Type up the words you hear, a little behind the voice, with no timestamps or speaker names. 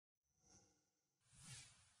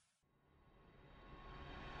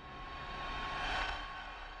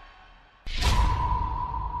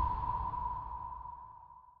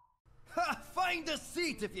Find a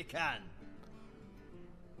seat if you can.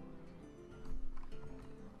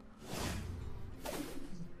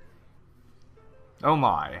 Oh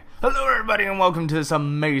my. Hello everybody and welcome to this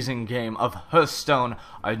amazing game of Hearthstone.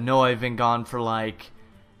 I know I've been gone for like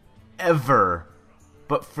ever,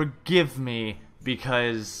 but forgive me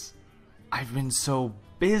because I've been so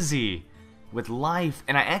busy with life,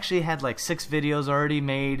 and I actually had like 6 videos already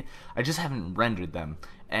made. I just haven't rendered them,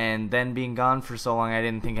 and then being gone for so long I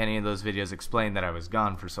didn't think any of those videos explained that I was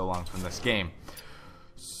gone for so long from this game.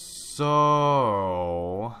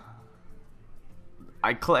 So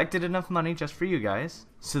I collected enough money just for you guys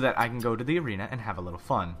so that I can go to the arena and have a little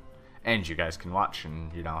fun. And you guys can watch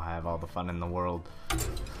and, you know, have all the fun in the world.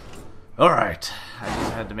 Alright, I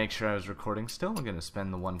just had to make sure I was recording still. I'm going to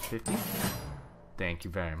spend the 150. Thank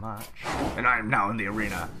you very much. And I am now in the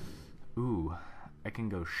arena. Ooh, I can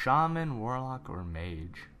go Shaman, Warlock, or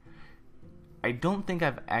Mage. I don't think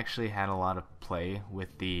I've actually had a lot of play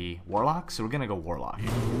with the Warlock, so we're going to go Warlock.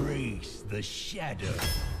 Embrace the shadow.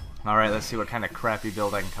 Alright, let's see what kind of crappy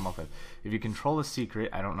build I can come up with. If you control a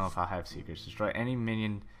secret, I don't know if I'll have secrets. Destroy any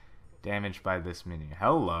minion damaged by this minion.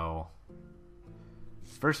 Hello.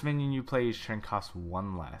 First minion you play each turn costs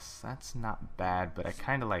 1 less. That's not bad, but I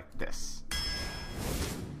kind of like this.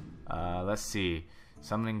 Let's see.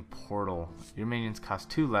 Summoning Portal. Your minions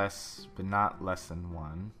cost 2 less, but not less than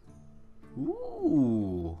 1.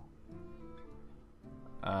 Ooh.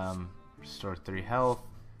 Restore 3 health.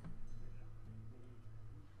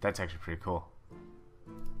 That's actually pretty cool.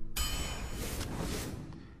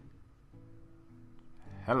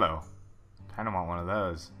 Hello. Kinda want one of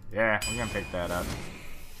those. Yeah, we're gonna pick that up.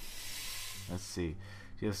 Let's see.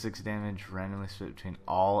 Deal 6 damage randomly split between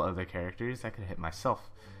all other characters. That could hit myself.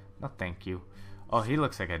 No thank you. Oh, he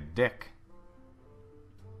looks like a dick.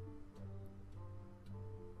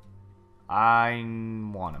 I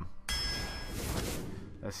want him.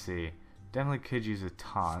 Let's see. Definitely could use a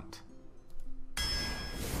taunt.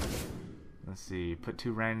 Let's see, put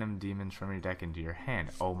 2 random demons from your deck into your hand.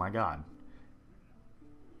 Oh my god.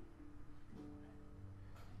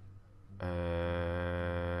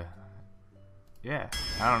 Yeah.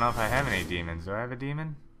 I don't know if I have any demons. Do I have a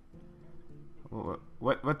demon?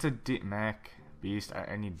 What's a mech beast?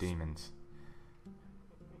 I need demons.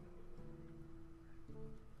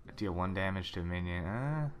 Deal 1 damage to a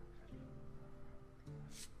minion.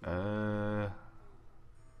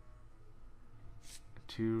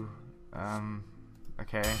 2.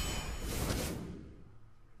 Okay.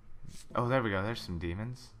 Oh, there we go. There's some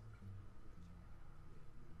demons.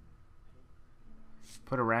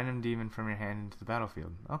 Put a random demon from your hand into the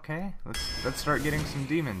battlefield. Okay, let's start getting some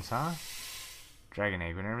demons, huh? Dragon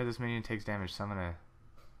Egg. Whenever this minion takes damage, summon a...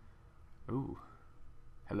 Ooh.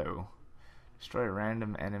 Hello. Destroy a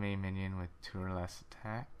random enemy minion with 2 or less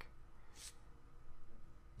attack.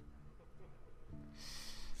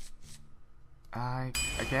 I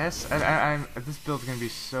guess this build's gonna be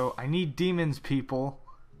so... I need demons, people.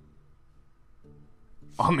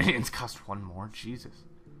 All minions cost 1 more. Jesus.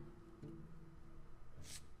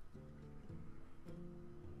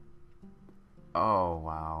 Oh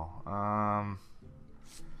wow. I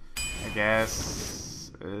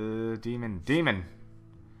guess demon.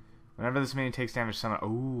 Whenever this minion takes damage, summon.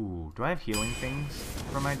 Ooh, do I have healing things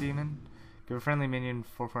for my demon? Give a friendly minion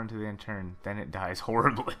 4/4 until the end turn, then it dies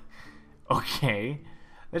horribly. Okay,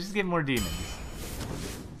 let's just get more demons.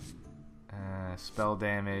 Spell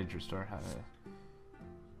damage, restore how to...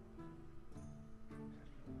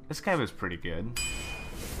 This guy was pretty good.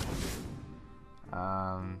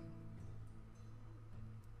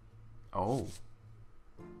 Oh.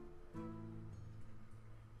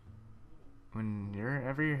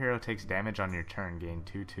 Whenever your hero takes damage on your turn, gain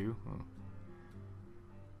 2/2.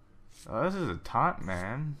 Oh, this is a taunt,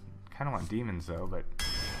 man. Kind of want demons though, but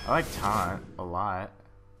I like taunt a lot.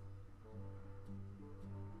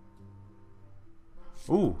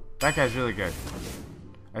 Ooh, that guy's really good.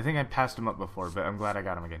 I think I passed him up before, but I'm glad I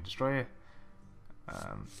got him again. Destroy it.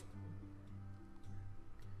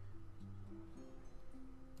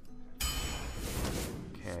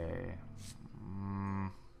 Okay.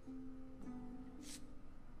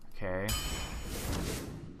 Okay.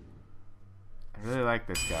 I really like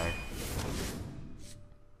this guy.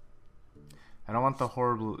 I don't want the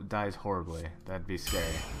horrible dies horribly. That'd be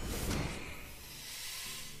scary.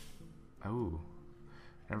 Ooh.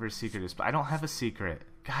 Never a secret is, but I don't have a secret.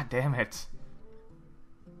 God damn it.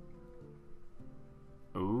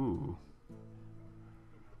 Ooh.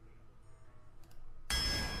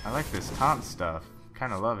 I like this taunt stuff.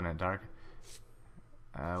 Kind of loving it, Dark.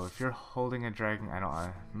 If you're holding a dragon, I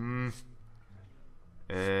don't.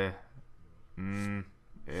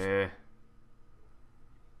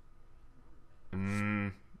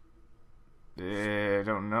 I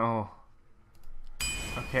don't know.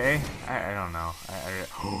 Okay, I don't know.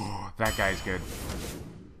 Oh, that guy's good.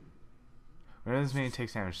 Whenever this minion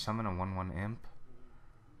takes damage, summon a 1/1 imp.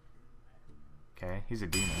 Okay, he's a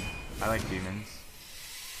demon. I like demons.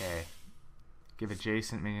 Okay. Give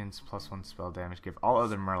adjacent minions +1 spell damage. Give all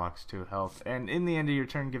other murlocs 2 health. And in the end of your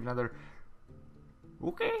turn, give another...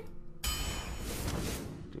 Okay.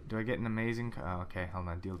 Do I get an amazing... Oh, okay, hold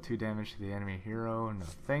on. Deal 2 damage to the enemy hero. No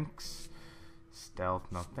thanks.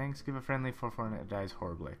 Stealth. No thanks. Give a friendly 4/4 and it dies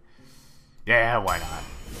horribly. Yeah, why not?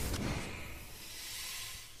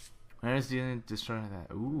 Where is dealing destroy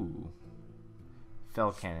that? Ooh.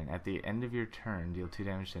 Fell Cannon. At the end of your turn, deal 2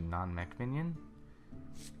 damage to a non-mech minion.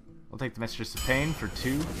 We'll take the Mistress of Pain for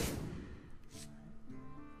 2.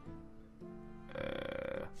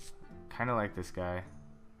 Kind of like this guy.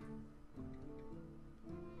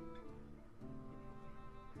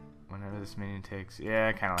 Whenever this minion takes... Yeah,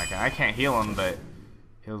 I kind of like him. I can't heal him, but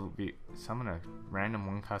he'll be... Summon a random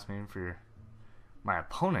 1-cost minion for your... My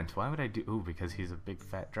opponent? Why would I do... Ooh, because he's a big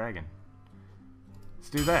fat dragon. Let's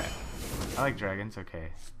do that. I like dragons.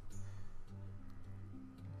 Okay.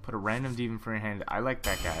 Put a random demon for your hand. I like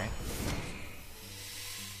that guy.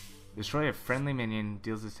 Destroy a friendly minion.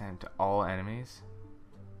 Deals this damage to all enemies.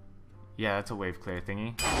 Yeah, that's a wave clear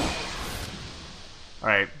thingy.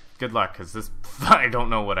 Alright, good luck, because this... I don't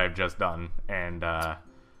know what I've just done. And, I'm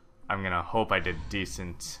gonna hope I did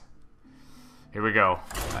decent... Here we go.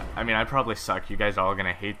 I mean, I probably suck. You guys are all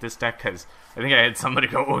gonna hate this deck, because I think I had somebody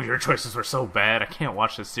go, oh, your choices were so bad, I can't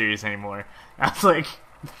watch this series anymore. I was like,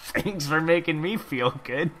 thanks for making me feel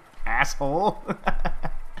good, asshole.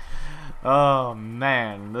 Oh,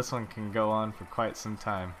 man. This one can go on for quite some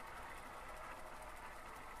time.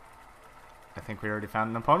 I think we already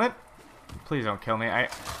found an opponent. Please don't kill me. I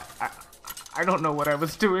don't know what I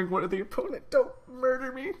was doing. What are the opponent? Don't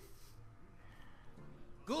murder me.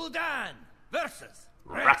 Gul'dan versus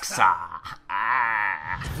Rexa.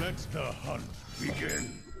 Ah. Let the hunt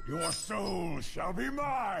begin. Your soul shall be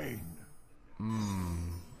mine.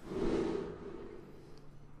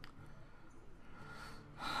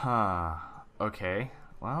 Huh. Okay.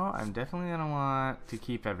 Well, I'm definitely gonna want to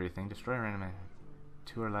keep everything. Destroy random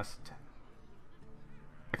 2 or less.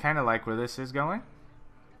 I kind of like where this is going.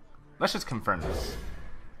 Let's just confirm this.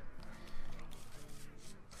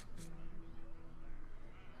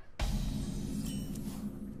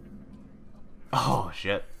 Oh,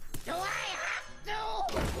 shit. Do I have to?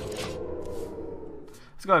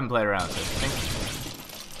 Let's go ahead and play around with this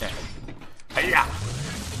thing. Okay. Hey-ya!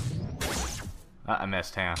 I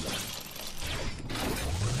missed, hang on.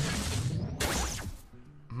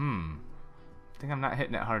 I think I'm not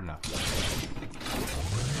hitting it hard enough.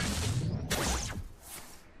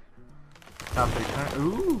 Top 3 turn.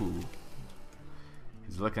 Ooh!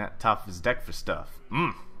 He's looking at the top of his deck for stuff.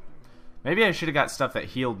 Maybe I should have got stuff that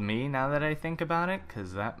healed me now that I think about it,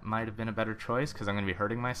 because that might have been a better choice, because I'm going to be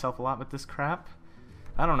hurting myself a lot with this crap.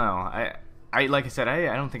 I don't know. I like I said,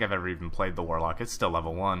 I don't think I've ever even played the Warlock. It's still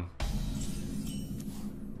level 1.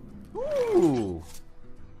 Ooh!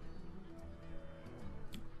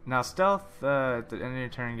 Now stealth, at the end of your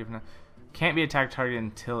turn, given a... Can't be attacked target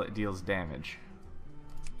until it deals damage.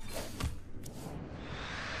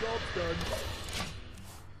 Job's done.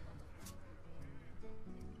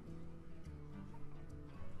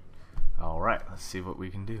 Alright, let's see what we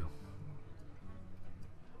can do.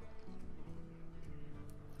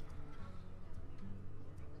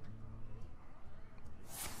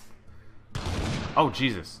 Oh,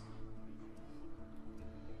 Jesus.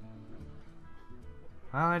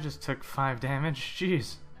 Well, I just took 5 damage.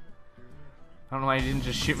 Jeez. I don't know why you didn't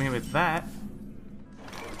just shoot me with that.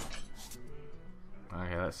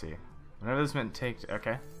 Okay, let's see. Whenever this meant take...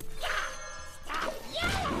 Okay.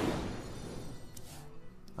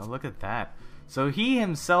 Oh, look at that. So he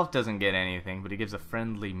himself doesn't get anything, but he gives a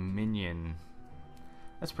friendly minion.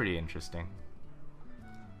 That's pretty interesting.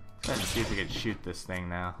 Let's see if we can shoot this thing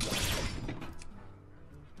now.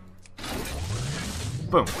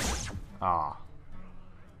 Boom. Aw.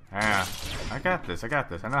 Yeah. I got this. I got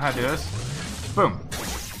this. I know how to do this. Boom.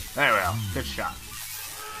 There we go. Good shot.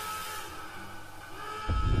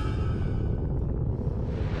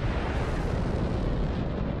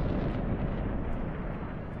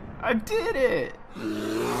 I did it!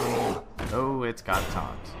 Oh, it's got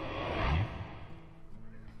taunt.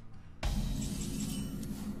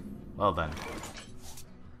 Well then.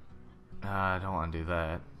 I don't want to do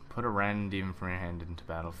that. Put a random demon from your hand into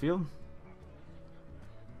battlefield.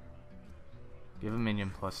 Give a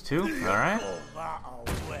minion +2. Alright.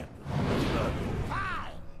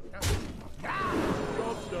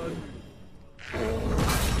 Job's done.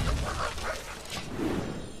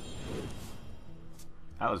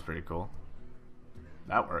 That was pretty cool.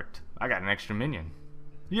 That worked. I got an extra minion.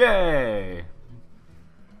 Yay!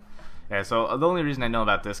 Yeah, so the only reason I know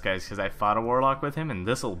about this guy is because I fought a Warlock with him, and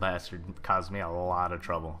this little bastard caused me a lot of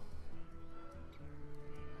trouble.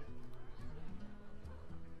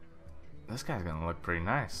 This guy's gonna look pretty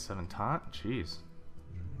nice. 7 taunt? Jeez.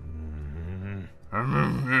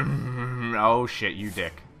 Oh shit, you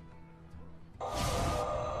dick.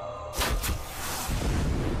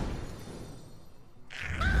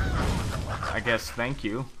 I guess thank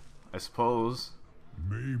you, I suppose.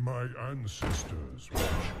 May my ancestors watch.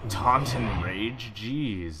 Taunt and rage?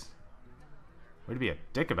 Jeez. Way to be a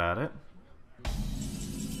dick about it.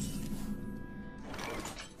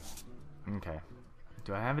 Okay.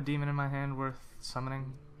 Do I have a demon in my hand worth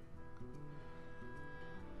summoning?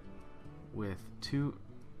 With 2...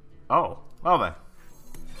 Oh! Well then.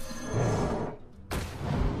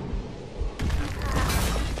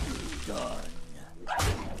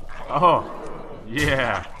 Oh!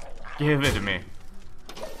 Yeah! Give it to me.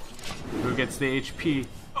 Who gets the HP?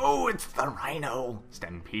 Oh, it's the Rhino!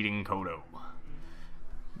 Stampeding Kodo.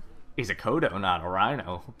 He's a Kodo, not a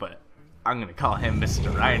Rhino, but I'm gonna call him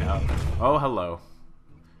Mr. Rhino. Oh, hello.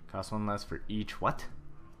 Cost 1 less for each what?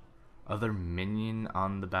 Other minion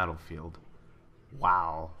on the battlefield.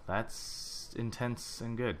 Wow, that's intense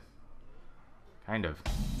and good. Kind of.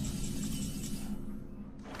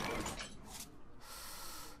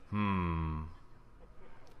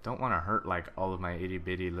 Don't want to hurt like all of my itty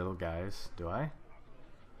bitty little guys, do I?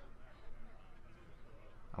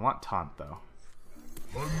 I want taunt though.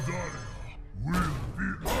 Pandaria will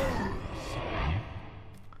be ours.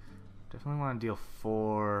 Definitely want to deal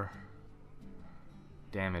 4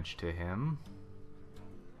 damage to him.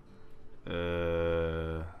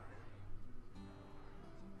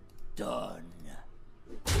 Done.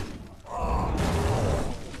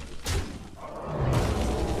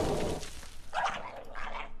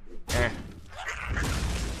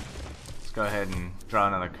 Let's go ahead and draw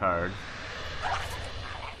another card.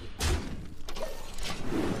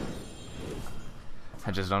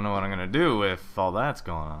 I just don't know what I'm gonna do with all that's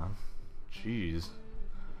going on. Jeez.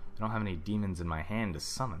 I don't have any demons in my hand to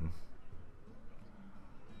summon.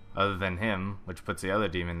 Other than him, which puts the other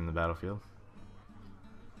demon in the battlefield.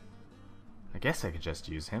 I guess I could just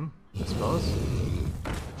use him, I suppose.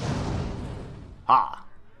 Ah!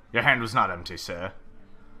 Your hand was not empty, sir.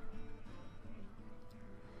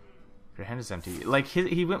 Your hand is empty. Like,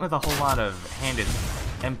 he went with a whole lot of handed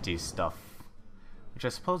empty stuff, which I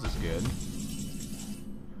suppose is good.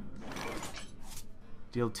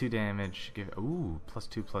 Deal 2 damage. Give ooh,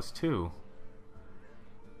 +2/+2.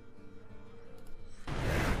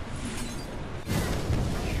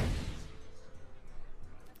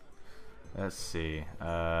 Let's see.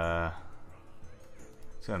 Let's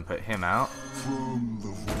go and put him out. From the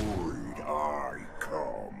void I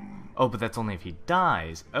come. Oh, but that's only if he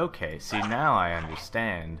dies. Okay, see, now I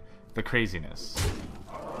understand the craziness.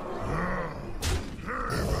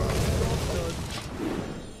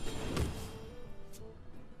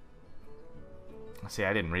 See,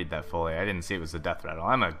 I didn't read that fully. I didn't see it was a death rattle.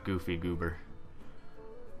 I'm a goofy goober.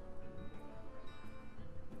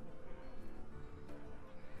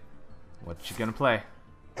 What you gonna play?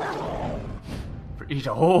 For each.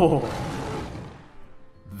 Oh!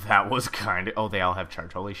 That was kinda. Oh, they all have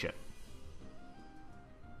charge. Holy shit.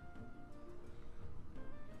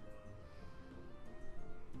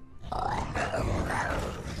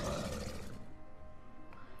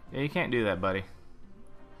 Yeah, you can't do that, buddy.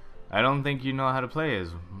 I don't think you know how to play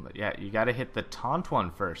as. Yeah, you gotta hit the taunt one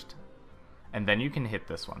first. And then you can hit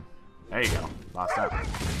this one. There you go. Lost that.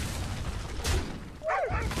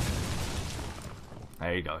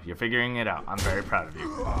 There you go. You're figuring it out. I'm very proud of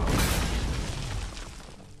you.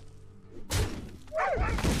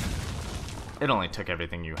 It only took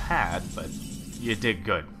everything you had, but you did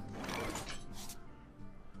good.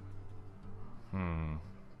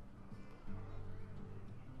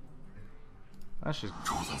 Let's just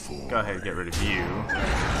go ahead and get rid of you.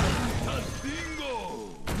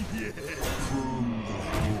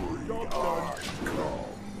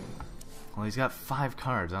 Well, he's got 5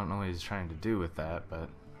 cards. I don't know what he's trying to do with that, but...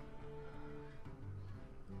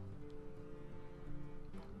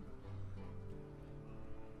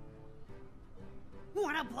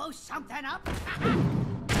 Wanna blow something up?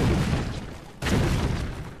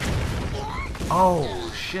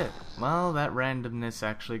 Oh, shit. Well, that randomness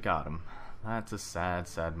actually got him. That's a sad,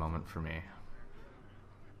 sad moment for me.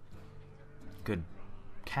 Good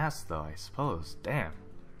cast, though, I suppose. Damn.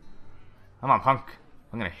 Come on, punk.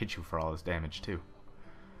 I'm gonna hit you for all this damage, too.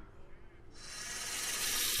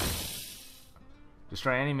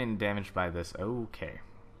 Destroy any minion damaged by this. Okay.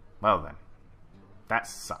 Well then. That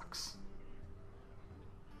sucks.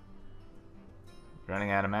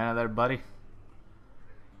 Running out of mana there, buddy?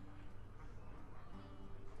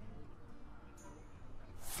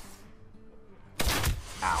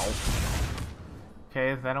 Ow.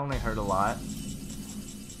 Okay, that only hurt a lot.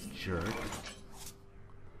 Jerk.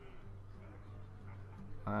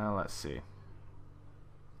 Let's see.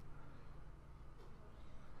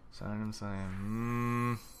 Sign.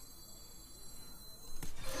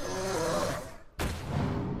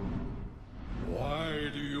 Why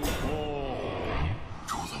do you fall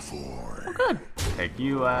to the void? Oh, good. Take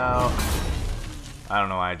you out. I don't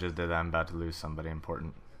know why I just did that. I'm about to lose somebody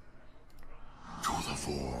important. To the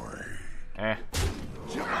void. Eh.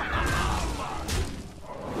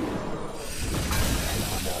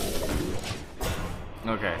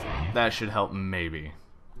 Okay, that should help maybe.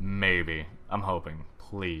 Maybe. I'm hoping.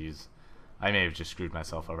 Please. I may have just screwed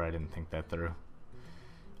myself over. I didn't think that through.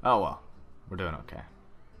 Oh well. We're doing okay.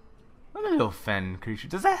 Look at the little fen creature.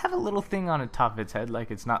 Does that have a little thing on the top of its head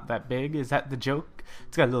like it's not that big? Is that the joke?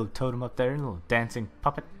 It's got a little totem up there, a little dancing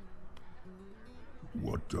puppet.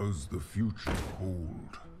 What does the future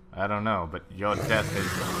hold? I don't know, but your death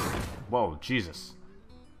is... Whoa, Jesus.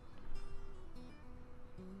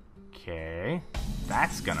 Okay.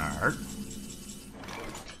 That's gonna hurt.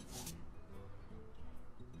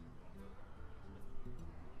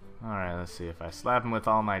 Alright, let's see. If I slap him with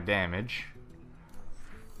all my damage...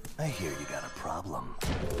 I hear you got a problem.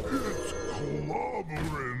 It's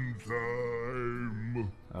clobbering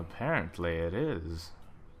time. Apparently it is.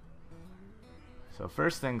 So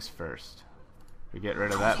first things first. We get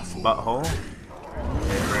rid of that butthole.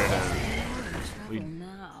 Get rid of... We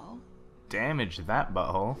damage that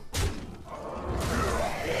butthole.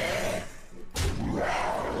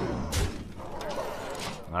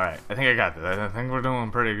 Alright, I think I got this. I think we're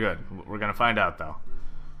doing pretty good. We're gonna find out though.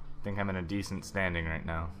 I think I'm in a decent standing right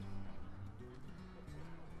now.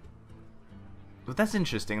 But that's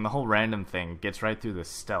interesting. The whole random thing gets right through the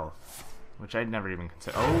stealth, which I'd never even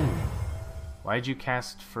consider. Oh! Why'd you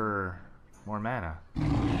cast for more mana?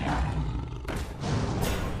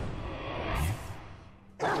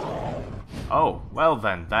 Oh, well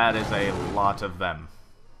then, that is a lot of them.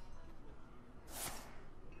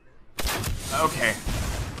 Okay.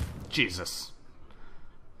 Jesus.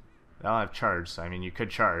 They'll have charge, so I mean, you could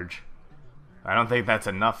charge. I don't think that's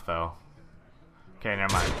enough, though. Okay,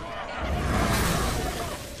 never mind.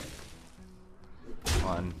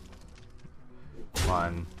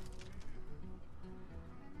 One.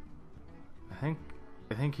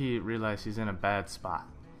 I think he realized he's in a bad spot.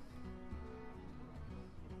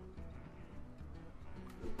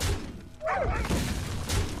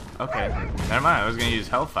 Okay, never mind. I was gonna use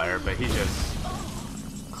Hellfire, but he just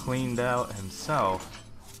cleaned out himself.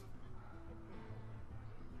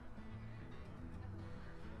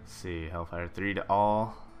 Let's see, Hellfire 3 to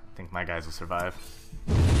all. I think my guys will survive.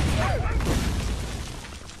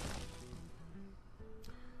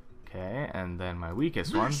 Okay, and then my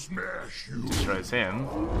weakest one destroys him.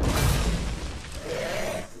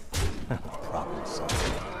 Problem solved.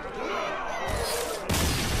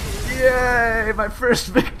 Yay! My first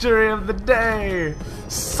victory of the day!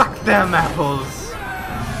 Suck them apples!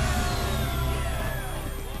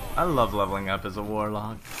 I love leveling up as a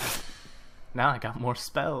Warlock. Now I got more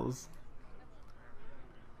spells.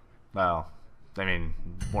 Well, I mean,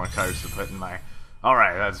 more cards to put in my...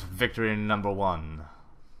 Alright, that's victory number 1.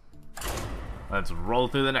 Let's roll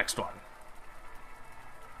through the next one.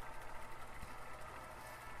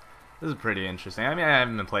 This is pretty interesting. I mean, I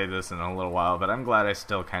haven't played this in a little while, but I'm glad I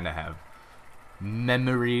still kind of have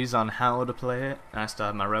memories on how to play it. I still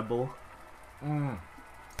have my Redbull.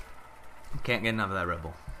 Can't get enough of that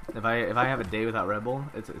Redbull. If I have a day without Redbull,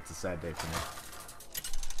 it's a sad day for me.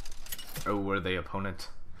 Oh, we're the opponent.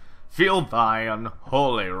 Feel thy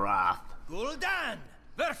unholy wrath. Gul'dan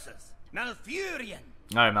versus Malfurion.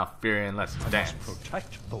 Alright, Malfurion, let's dance.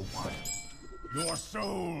 Protect the one. Your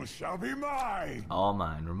soul shall be mine. All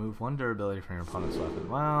mine. Remove 1 durability from your opponent's weapon.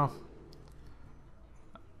 Well,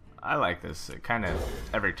 I like this. It kind of,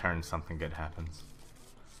 every turn something good happens.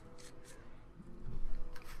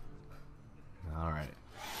 Alright.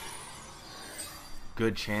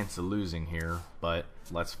 Good chance of losing here, but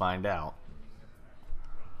let's find out.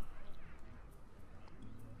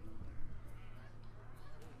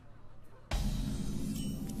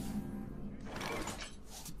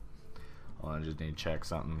 Well, I just need to check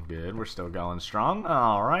something good. We're still going strong.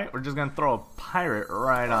 Alright, we're just going to throw a pirate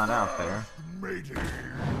right on out there. Matey.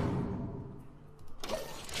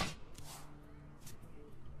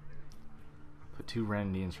 Put 2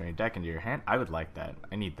 random demons from your deck into your hand. I would like that.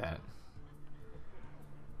 I need that.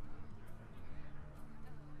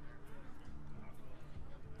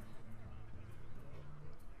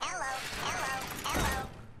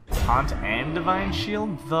 Taunt and Divine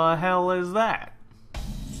Shield? The hell is that?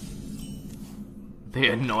 The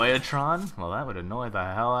Annoyatron? Well, that would annoy the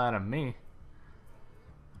hell out of me.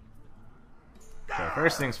 Okay,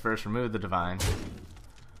 first things first, remove the Divine.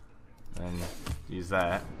 Then use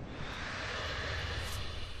that.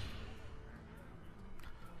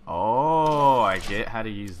 Oh, I get how to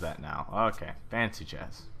use that now. Okay, fancy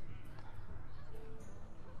jazz.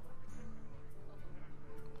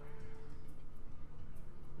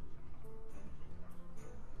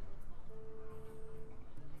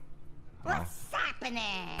 What's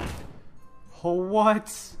happening? Oh,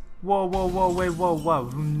 what? Whoa, whoa, whoa, wait, whoa, whoa.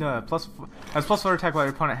 No. Has +4 attack while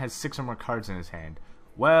your opponent has 6 or more cards in his hand.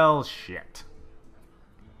 Well, shit.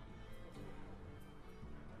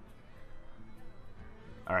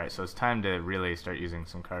 Alright, so it's time to really start using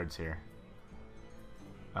some cards here.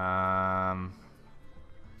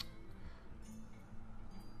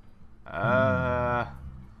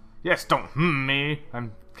 Yes, don't me.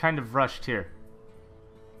 I'm kind of rushed here.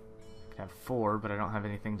 I have 4, but I don't have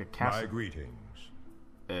anything to cast. My greetings.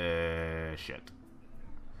 Shit.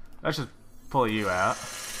 Let's just pull you out.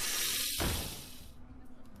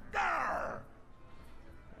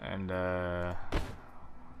 And,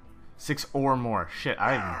 6 or more. Shit,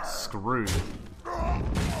 I'm screwed.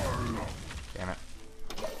 Damn it.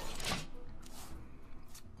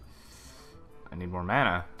 I need more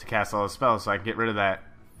mana to cast all the spells so I can get rid of that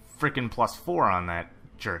freaking +4 on that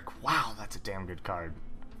jerk. Wow, that's a damn good card.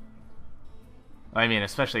 I mean,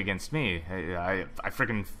 especially against me. I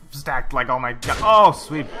freaking stacked like all my... Oh,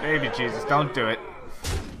 sweet baby Jesus, don't do it.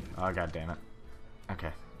 Oh, god damn it.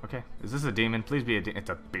 Okay, okay. Is this a demon? Please be a demon. It's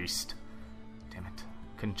a beast. Damn it.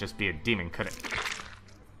 Couldn't just be a demon, could it?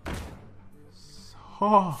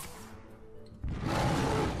 Oh.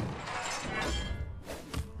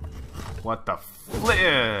 What the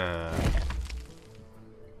flip?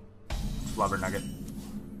 Flubber nugget.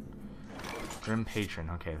 Grim Patron.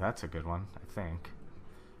 Okay, that's a good one, I think.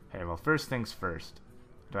 Okay, well, first things first.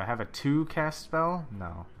 Do I have a 2 cast spell?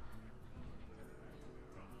 No.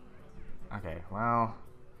 Okay, well...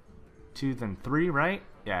 2 then 3, right?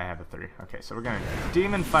 Yeah, I have a 3. Okay, so we're gonna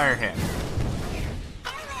Demon Fire him.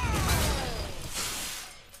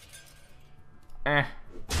 Eh.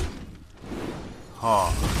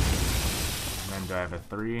 Oh. And then do I have a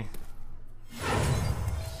 3?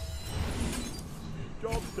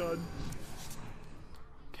 Job's done.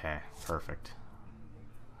 Okay, perfect.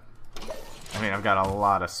 I mean, I've got a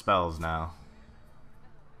lot of spells now.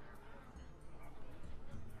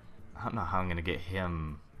 I don't know how I'm gonna get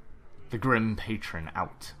him, the Grim Patron,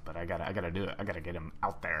 out, but I gotta do it. I gotta get him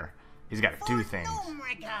out there. He's gotta do things.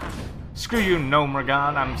 Screw you,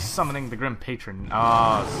 Gnomragon. I'm summoning the Grim Patron.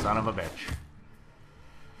 Oh, son of a bitch.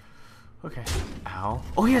 Okay. Ow.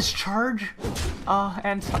 Oh, he has charge?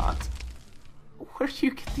 And taunt. Where do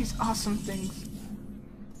you get these awesome things?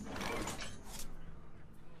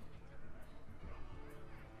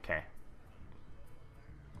 Okay.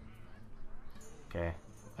 Okay.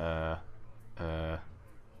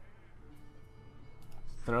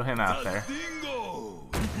 Throw him out there.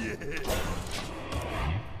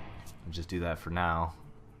 I'll just do that for now.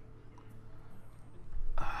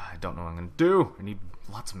 I don't know what I'm gonna do. I need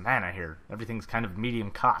lots of mana here. Everything's kind of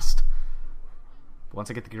medium cost. But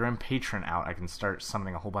once I get the Grim Patron out, I can start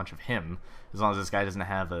summoning a whole bunch of him. As long as this guy doesn't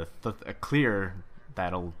have a clear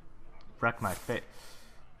that'll wreck my face.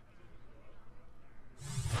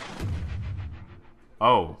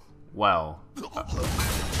 Oh, well.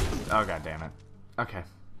 Oh, god damn it. Okay.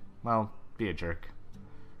 Well, be a jerk.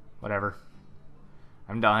 Whatever.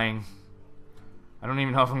 I'm dying. I don't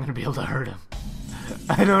even know if I'm gonna be able to hurt him.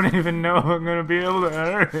 I don't even know if I'm gonna be able to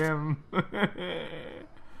hurt him.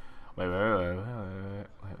 Wait.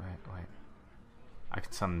 I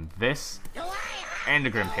can summon this and a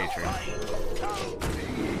Grim Patron.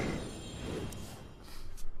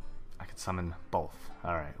 I can summon both.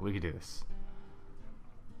 Alright, we can do this.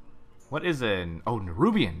 What is an... Oh,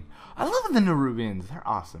 Nerubian. I love the Nerubians. They're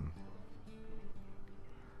awesome.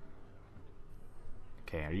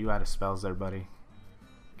 Okay, are you out of spells there, buddy?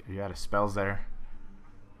 Are you out of spells there?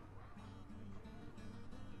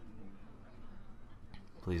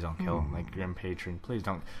 Please don't kill my Grim Patron. Please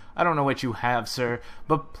don't. I don't know what you have, sir,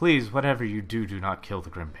 but please, whatever you do, do not kill the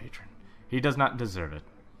Grim Patron. He does not deserve it.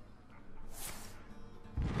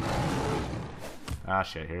 Ah,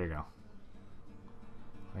 shit, here you go.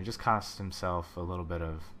 He just cost himself a little bit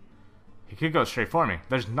of... He could go straight for me.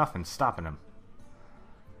 There's nothing stopping him.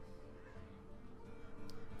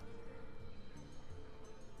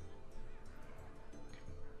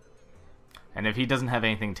 And if he doesn't have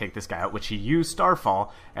anything to take this guy out, which he used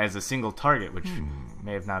Starfall as a single target, which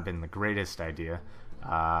may have not been the greatest idea.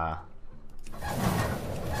 Come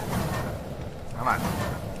on.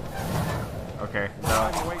 Okay.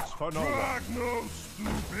 Time waits for no one. Jagno,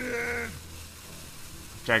 stupid!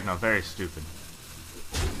 Jagno, very stupid.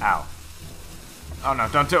 Ow. Oh no,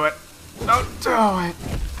 don't do it! Don't do it!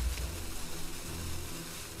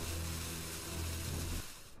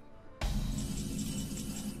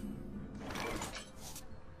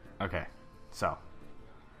 Okay, so.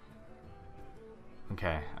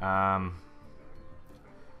 Okay,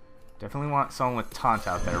 definitely want someone with taunt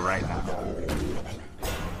out there right now.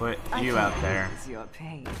 Put you out there. Your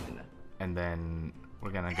pain. And then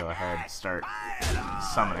we're gonna go ahead and start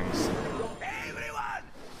summoning. Everyone,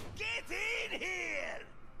 get in here!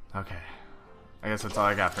 Okay. I guess that's all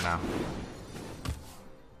I got for now.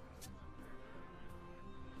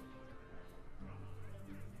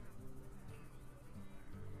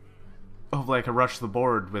 Hopefully I can rush the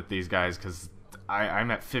board with these guys, because I'm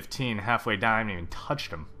at 15 halfway down. I haven't even touched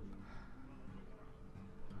them.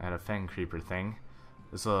 I had a Fang Creeper thing.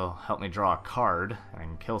 This will help me draw a card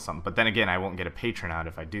and kill something. But then again, I won't get a patron out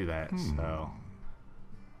if I do that, so...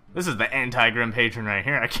 This is the anti-Grim Patron right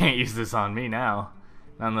here. I can't use this on me now.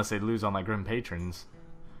 Not unless they lose all my Grim Patrons.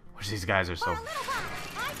 Which these guys are so...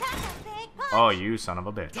 Oh, you son of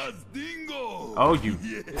a bitch. Oh, you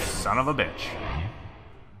son of a bitch.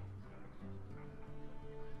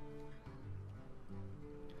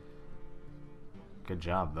 Good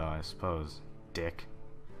job, though, I suppose. Dick.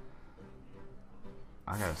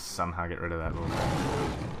 I gotta somehow get rid of that little guy.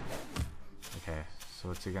 Okay, so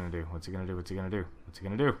what's he gonna do? What's he gonna do? What's he gonna do? What's he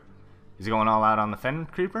gonna do? Is he going all out on the Fen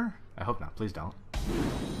Creeper? I hope not. Please don't.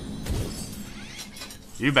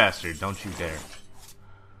 You bastard, don't you dare.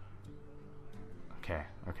 Okay,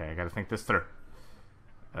 okay, I gotta think this through.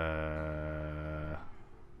 I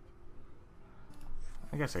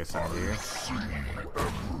guess I can send it here.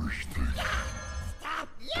 Stop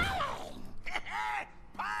yelling!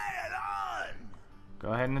 Pile on!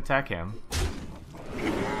 Go ahead and attack him.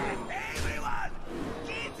 Everyone,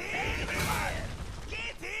 get in here!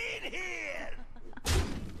 Get in here!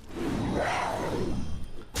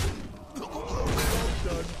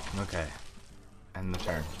 Okay. End the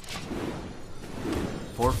turn.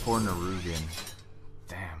 4/4 Nerubian.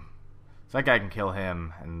 Damn. So that guy can kill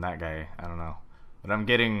him, and that guy, I don't know. But I'm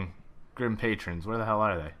getting Grim Patrons. Where the hell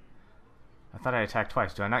are they? I thought I attacked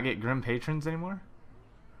twice. Do I not get Grim Patrons anymore?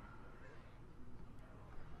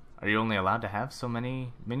 Are you only allowed to have so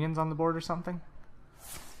many minions on the board or something?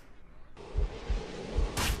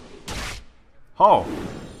 Oh!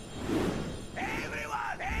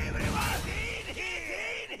 Everyone, in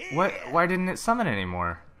here! What? Why didn't it summon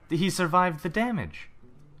anymore? He survived the damage.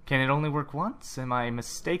 Can it only work once? Am I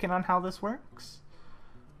mistaken on how this works?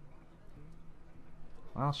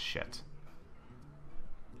 Well, shit.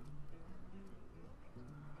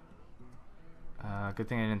 Good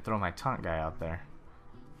thing I didn't throw my taunt guy out there.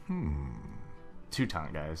 2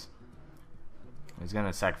 taunt guys. He's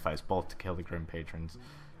gonna sacrifice both to kill the Grim Patrons,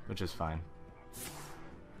 which is fine.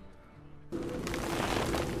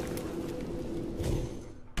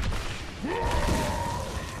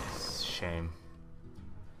 Shame.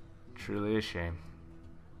 Truly a shame.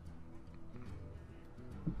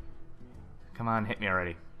 Come on, hit me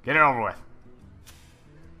already. Get it over with.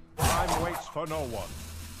 Time waits for no one.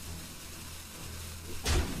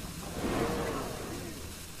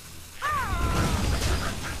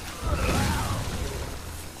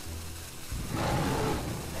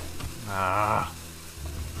 Ah.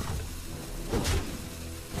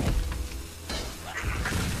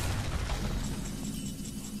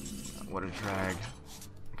 What a drag.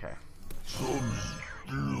 Okay. Some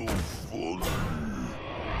still falling.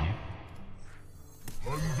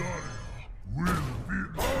 And I will be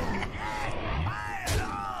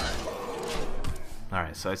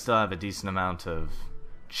Alright, so I still have a decent amount of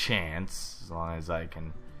chance, as long as I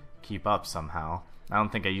can keep up somehow. I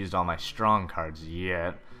don't think I used all my strong cards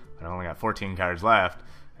yet. I only got 14 cards left,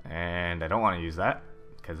 and I don't want to use that,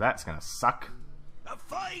 because that's going to suck. A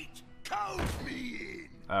fight! Count me in!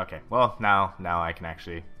 Okay, well, now I can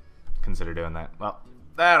actually consider doing that. Well,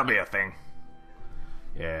 that'll be a thing.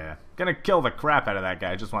 Yeah, gonna kill the crap out of that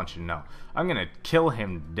guy, I just want you to know. I'm gonna kill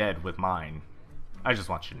him dead with mine. I just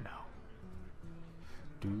want you to know.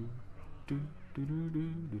 Do, do, do, do,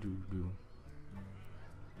 do, do, do, do.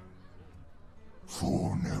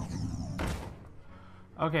 for never.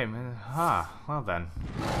 Okay, man. Well then.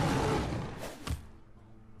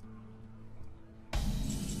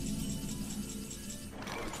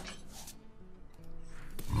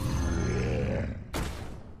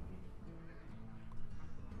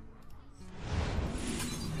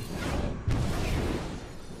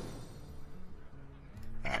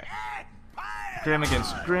 Grim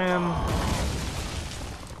against Grim.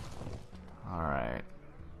 Alright.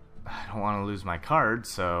 I don't want to lose my card,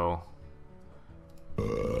 so...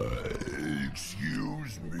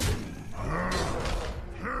 Excuse me.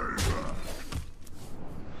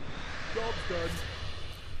 Job's done.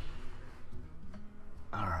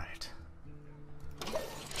 Alright.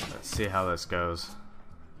 Let's see how this goes.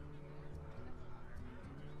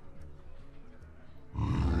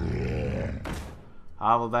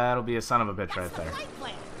 Ah, well, that'll be a son of a bitch right there.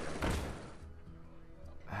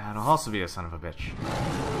 That'll also be a son of a bitch.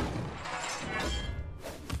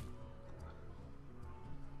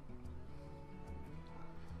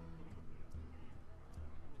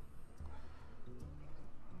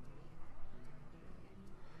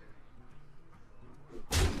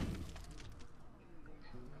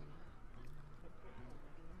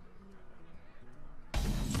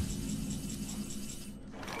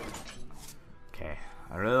 Okay,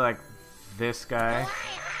 I really like this guy.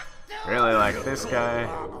 Really like this guy.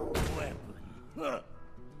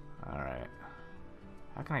 Alright.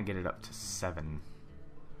 How can I get it up to 7?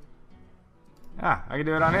 Ah, I can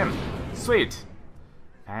do it on him. Sweet.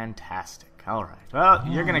 Fantastic. Alright. Well,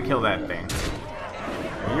 you're gonna kill that thing.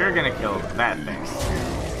 You're gonna kill that thing.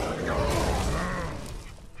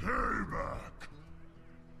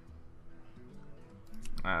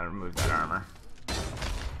 Remove that armor.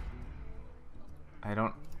 I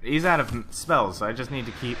don't... He's out of spells, so I just need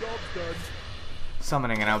to keep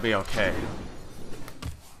summoning and I'll be okay.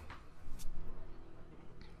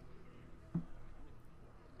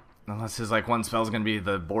 Unless his like one spell's gonna be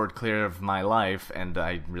the board clear of my life, and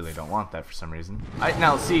I really don't want that for some reason.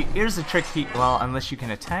 Now see, here's the trick. Well, unless you can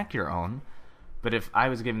attack your own, but if I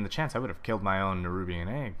was given the chance, I would have killed my own Nerubian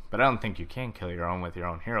egg. But I don't think you can kill your own with your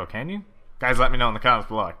own hero, can you? Guys, let me know in the comments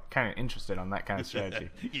below. I'm kind of interested on that kind of strategy.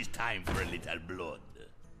 It's time for a little blood.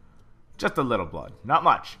 Just a little blood, not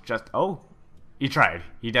much. Just he tried.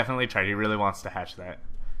 He definitely tried. He really wants to hatch that.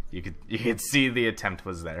 You could see the attempt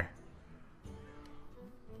was there.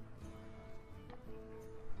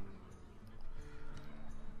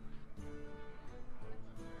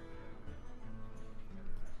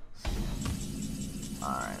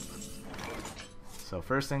 Alright. So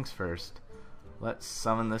first things first, let's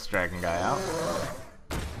summon this dragon guy out.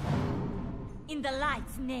 In the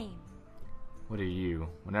light's name. What are you?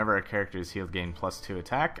 Whenever a character is healed, gain +2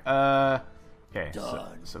 attack. Okay,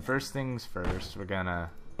 so first things first, we're gonna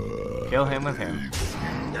kill him with him.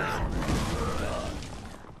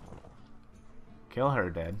 Kill her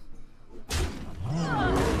dead.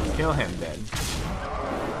 Kill him dead.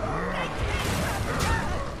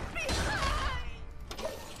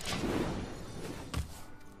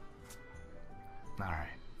 Alright.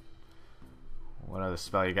 What other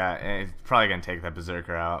spell you got? It's probably gonna take that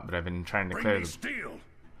berserker out, but I've been trying to clear the...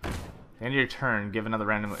 End of your turn, give another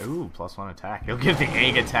random... Ooh, +1 attack. He'll give the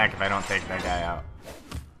egg attack if I don't take that guy out.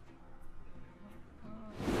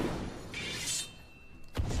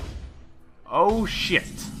 Oh, shit.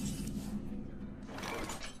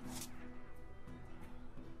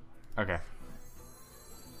 Okay.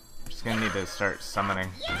 Just gonna need to start summoning.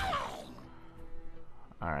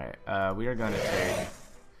 Alright, we are going to take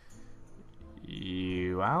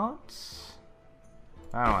you out.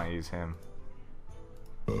 I don't want to use him.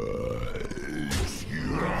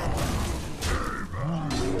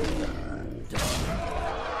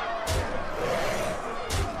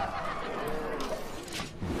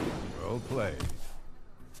 Well played.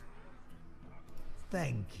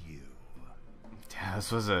 Thank you. Yeah,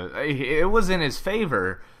 this was it was in his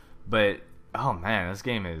favor, but oh man, this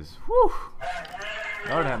game is whew.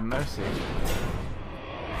 Lord have mercy.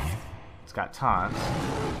 It's got taunts.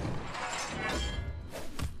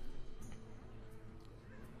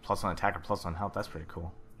 +1 attack or +1 health, that's pretty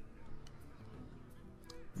cool.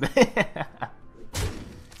 Now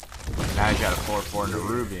he's got a 4/4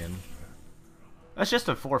 Nerubian. That's just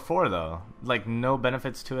a 4/4 though. Like no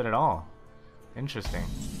benefits to it at all. Interesting.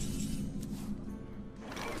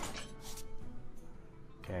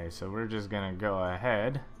 Okay, so we're just gonna go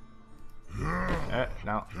ahead.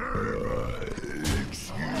 No.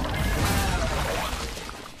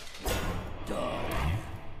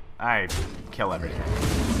 I kill everything.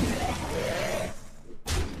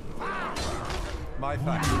 My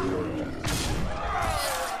factory.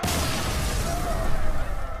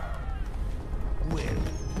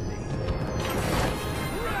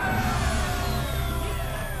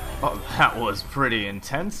 Oh, that was pretty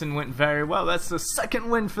intense and went very well. That's the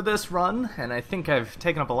second win for this run, and I think I've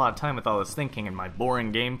taken up a lot of time with all this thinking and my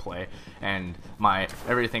boring gameplay, and my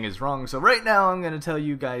everything is wrong. So right now I'm going to tell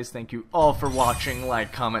you guys thank you all for watching,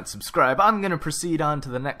 like, comment, subscribe. I'm going to proceed on to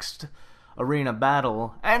the next arena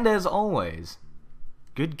battle, and as always,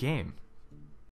 good game.